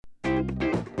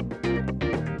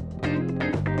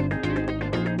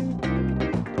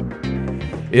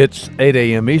It's 8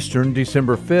 a.m. Eastern,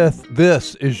 December 5th.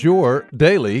 This is your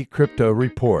Daily Crypto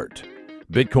Report.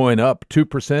 Bitcoin up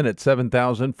 2% at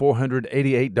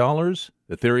 $7,488.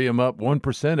 Ethereum up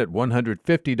 1% at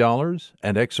 $150.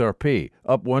 And XRP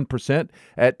up 1%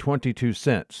 at 22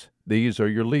 cents. These are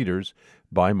your leaders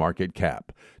by market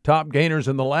cap. Top gainers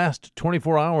in the last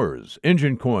 24 hours.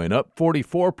 Engine Coin up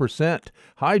 44%.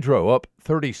 Hydro up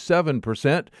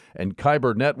 37%. And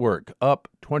Kyber Network up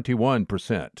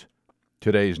 21%.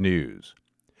 Today's news.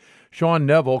 Sean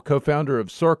Neville, co-founder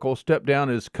of Circle, stepped down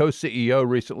as co-CEO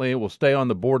recently and will stay on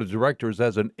the board of directors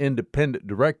as an independent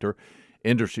director.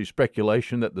 Industry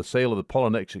speculation that the sale of the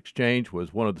Poloniex exchange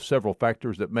was one of the several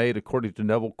factors that made, according to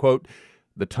Neville, quote,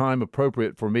 the time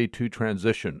appropriate for me to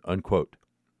transition, unquote.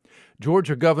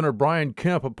 Georgia Governor Brian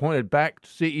Kemp appointed Bakkt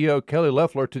CEO Kelly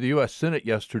Loeffler to the U.S. Senate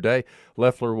yesterday.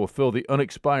 Loeffler will fill the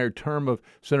unexpired term of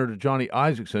Senator Johnny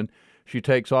Isakson. She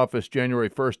takes office January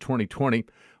 1st, 2020.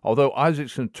 Although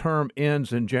Isakson's term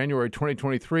ends in January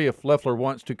 2023, if Loeffler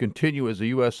wants to continue as a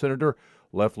U.S. Senator,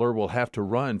 Loeffler will have to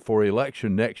run for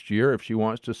election next year if she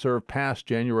wants to serve past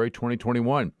January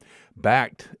 2021.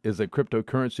 Bakkt is a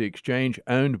cryptocurrency exchange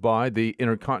owned by the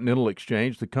Intercontinental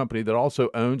Exchange, the company that also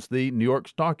owns the New York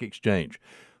Stock Exchange.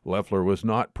 Loeffler was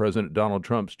not President Donald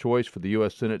Trump's choice for the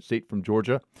U.S. Senate seat from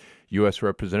Georgia. U.S.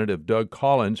 Representative Doug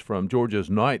Collins from Georgia's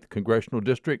 9th Congressional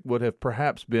District would have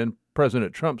perhaps been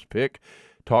President Trump's pick.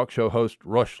 Talk show host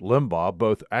Rush Limbaugh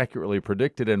both accurately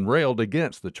predicted and railed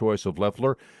against the choice of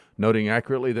Loeffler, noting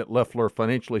accurately that Loeffler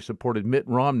financially supported Mitt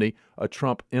Romney, a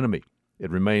Trump enemy.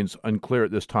 It remains unclear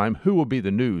at this time who will be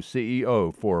the new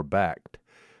CEO for Bakkt.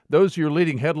 Those are your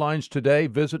leading headlines today.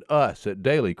 Visit us at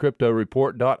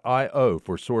dailycryptoreport.io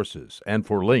for sources and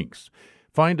for links.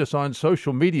 Find us on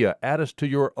social media, add us to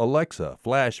your Alexa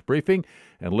flash briefing,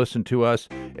 and listen to us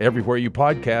everywhere you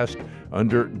podcast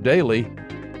under Daily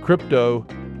Crypto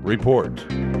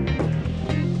Report.